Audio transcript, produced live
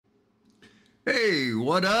Hey,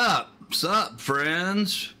 what up? What's up,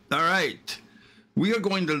 friends? All right. We are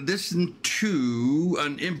going to listen to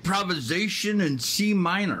an improvisation in C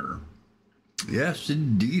minor. Yes,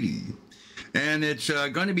 indeedy. And it's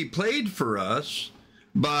going to be played for us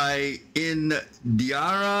by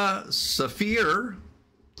Indiara Sfair,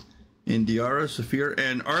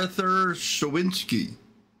 and Arthur Sowinski.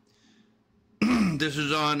 This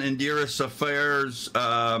is on Indiara Sfair's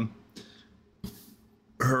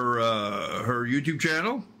her YouTube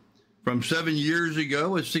channel from 7 years ago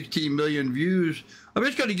with 16 million views. I'm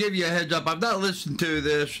just going to give you a heads up. I've not listened to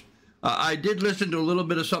this. I did listen to a little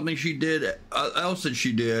bit of something she did, else that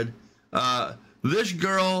she did. This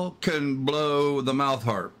girl can blow the mouth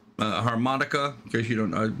harp, harmonica, in case you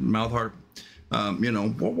don't know, mouth harp. You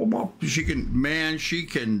know, she can, man, she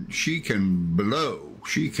can blow.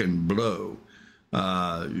 She can blow.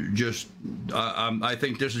 I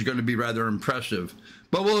think this is going to be rather impressive.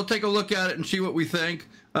 But we'll take a look at it and see what we think.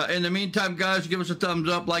 In the meantime, guys, give us a thumbs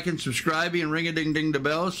up, like and subscribe, and ring-a-ding-ding the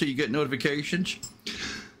bell so you get notifications.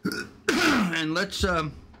 And let's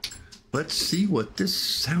see what this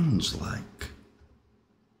sounds like.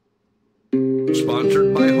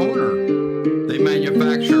 Sponsored by Honer. They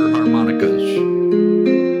manufacture harmonicas.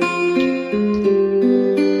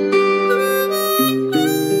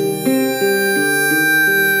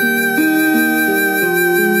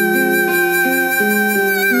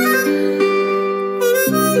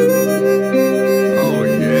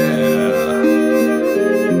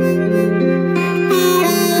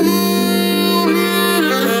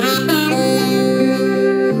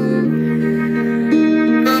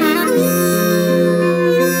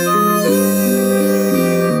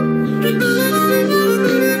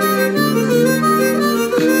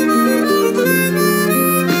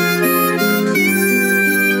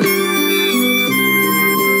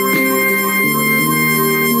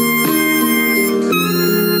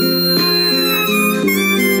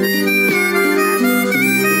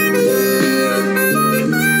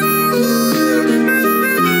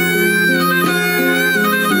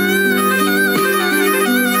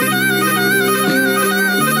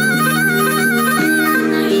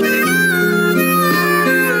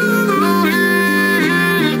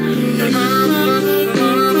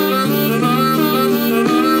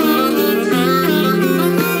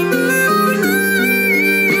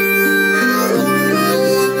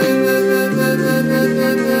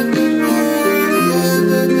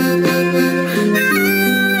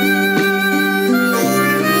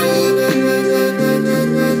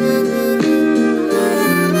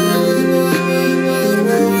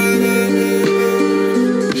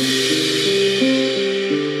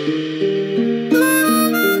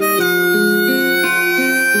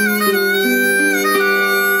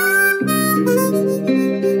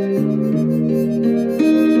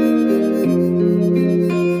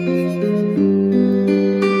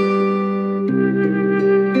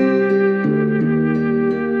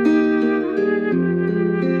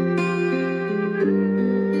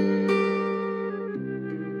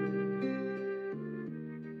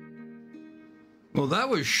 Well, that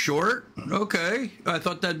was short. Okay. I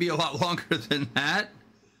thought that'd be a lot longer than that.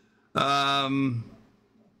 How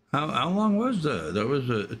long was that? That was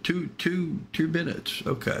two minutes.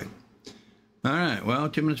 Okay. All right. Well,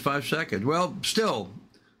 2 minutes, 5 seconds. Well, still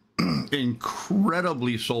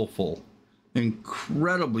incredibly soulful.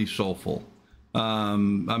 Incredibly soulful. I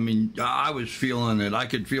mean, I was feeling it. I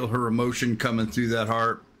could feel her emotion coming through that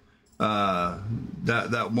harp.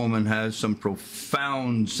 That woman has some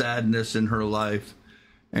profound sadness in her life,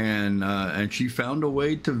 and she found a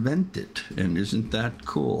way to vent it. And isn't that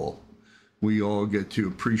cool? We all get to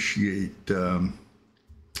appreciate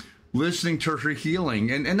listening to her healing,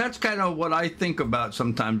 and that's kind of what I think about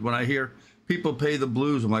sometimes when I hear people play the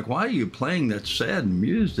blues. I'm like, why are you playing that sad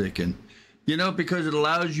music? And you know, because it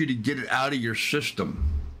allows you to get it out of your system.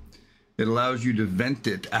 It allows you to vent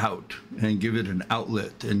it out and give it an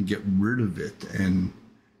outlet and get rid of it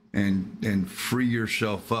and free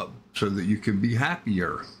yourself up so that you can be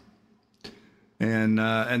happier. And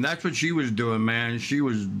that's what she was doing, man. She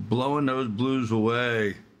was blowing those blues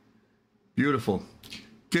away. Beautiful.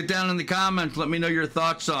 Get down in the comments. Let me know your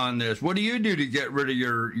thoughts on this. What do you do to get rid of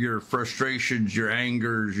your frustrations, your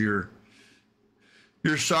angers, your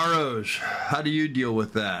sorrows? How do you deal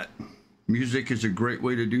with that? Music is a great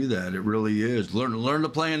way to do that. It really is. Learn to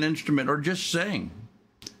play an instrument or just sing,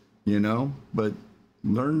 you know, but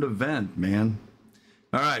learn to vent, man.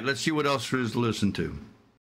 All right, let's see what else there is to listen to.